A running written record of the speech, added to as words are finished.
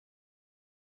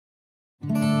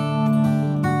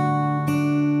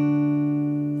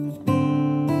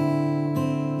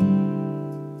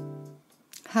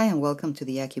Hi and welcome to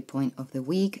the AcuPoint of the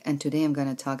week, and today I'm going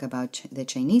to talk about the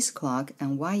Chinese clock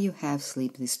and why you have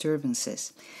sleep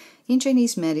disturbances. In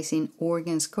Chinese medicine,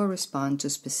 organs correspond to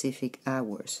specific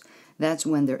hours. That's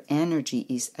when their energy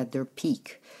is at their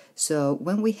peak. So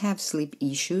when we have sleep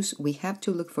issues, we have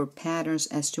to look for patterns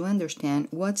as to understand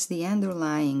what's the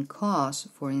underlying cause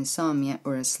for insomnia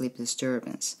or a sleep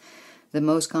disturbance. The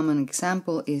most common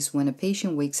example is when a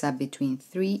patient wakes up between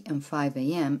 3 and 5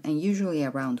 a.m. and usually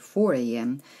around 4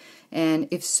 a.m. And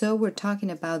if so, we're talking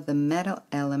about the metal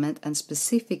element and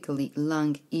specifically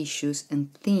lung issues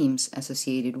and themes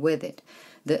associated with it.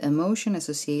 The emotion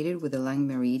associated with the lung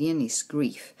meridian is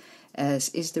grief, as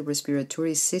is the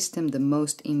respiratory system the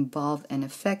most involved and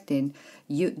affected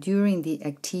during the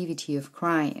activity of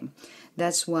crying.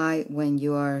 That's why when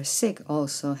you are sick,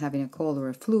 also having a cold or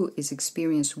a flu is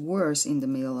experienced worse in the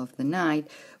middle of the night,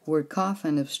 where cough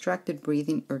and obstructed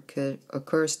breathing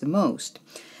occurs the most.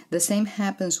 The same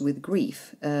happens with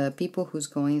grief. People who's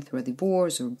going through a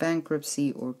divorce or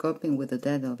bankruptcy or coping with the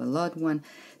death of a loved one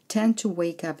tend to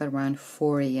wake up around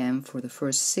 4 a.m. for the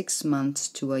first 6 months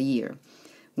to a year.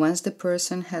 Once the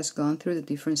person has gone through the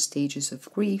different stages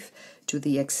of grief to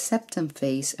the acceptance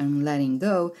phase and letting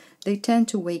go, they tend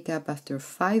to wake up after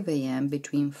 5 a.m.,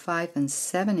 between 5 and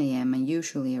 7 a.m., and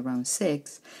usually around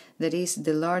 6. That is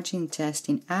the large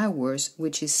intestine hours,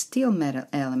 which is still metal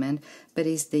element, but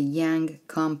is the yang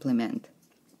complement.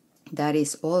 That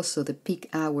is also the peak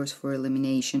hours for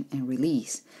elimination and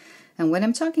release. And when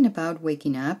I'm talking about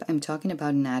waking up, I'm talking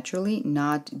about naturally,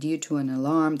 not due to an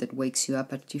alarm that wakes you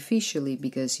up artificially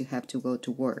because you have to go to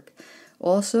work.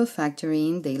 Also factor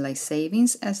in daylight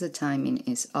savings as the timing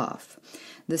is off.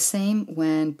 The same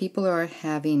when people are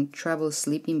having trouble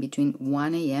sleeping between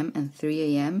 1 a.m. and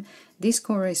 3 a.m., this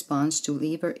corresponds to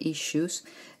liver issues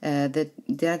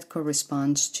that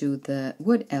corresponds to the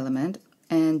wood element,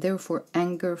 and therefore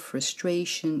anger,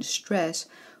 frustration, stress,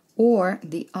 or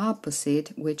the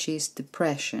opposite, which is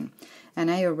depression.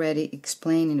 And I already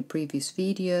explained in a previous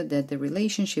video that the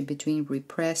relationship between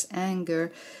repressed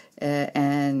anger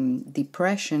and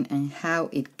depression and how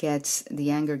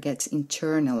the anger gets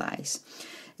internalized.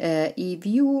 If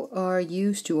you are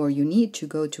used to or you need to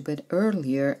go to bed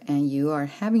earlier and you are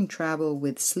having trouble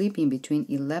with sleeping between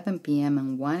 11 p.m.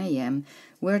 and 1 a.m.,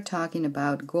 we're talking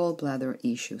about gallbladder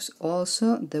issues.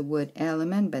 Also, the wood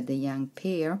element, but the yang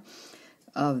pair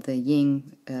of the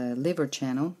yin liver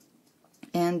channel,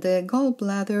 and the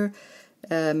gallbladder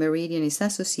meridian is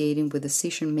associated with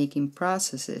decision-making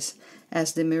processes,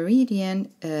 as the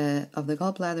meridian of the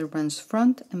gallbladder runs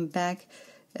front and back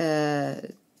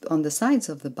on the sides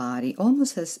of the body,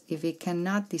 almost as if it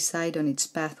cannot decide on its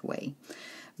pathway.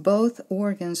 Both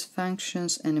organs,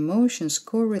 functions, and emotions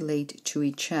correlate to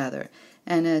each other.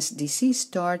 And as disease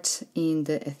starts in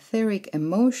the etheric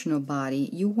emotional body,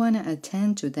 you want to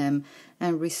attend to them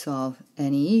and resolve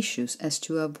any issues as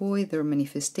to avoid their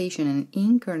manifestation and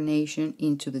incarnation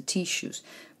into the tissues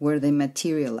where they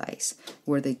materialize,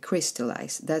 where they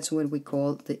crystallize. That's what we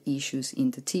call the issues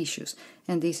in the tissues.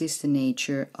 And this is the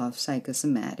nature of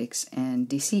psychosomatics and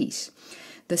disease.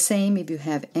 The same if you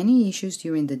have any issues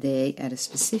during the day at a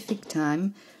specific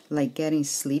time, like getting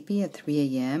sleepy at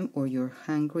 3 a.m. or you're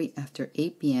hungry after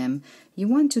 8 p.m., you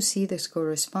want to see the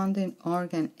corresponding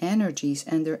organ energies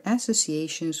and their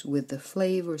associations with the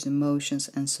flavors, emotions,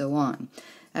 and so on.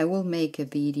 I will make a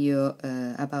video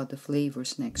about the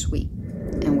flavors next week.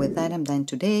 And with that, I'm done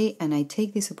today, and I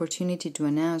take this opportunity to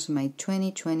announce my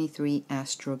 2023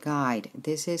 Astro Guide.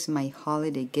 This is my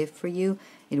holiday gift for you.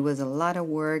 It was a lot of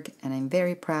work, and I'm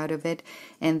very proud of it.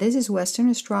 And this is Western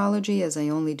astrology, as I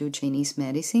only do Chinese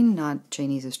medicine, not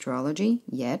Chinese astrology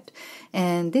yet.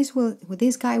 And this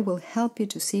guide will help you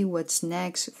to see what's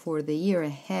next for the year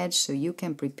ahead, so you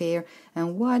can prepare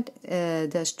and what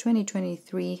does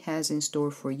 2023 has in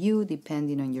store for you,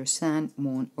 depending on your sun,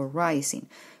 moon, or rising.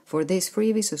 For this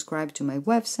freebie, subscribe to my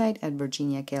website at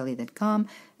virginiakelly.com,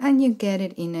 and you get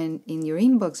it in your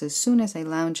inbox as soon as I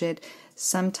launch it,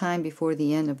 sometime before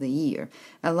the end of the year,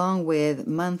 along with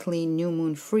monthly new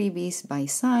moon freebies by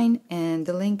sign, and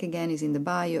the link again is in the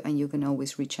bio, and you can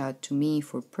always reach out to me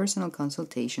for personal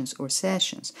consultations or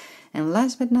sessions. And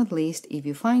last but not least, if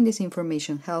you find this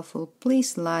information helpful,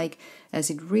 please like, as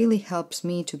it really helps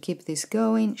me to keep this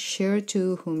going, share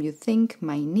to whom you think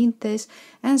might need this,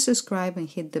 and subscribe and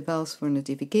hit the bells for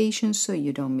notifications so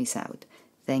you don't miss out.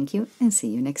 Thank you, and see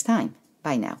you next time.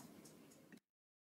 Bye now.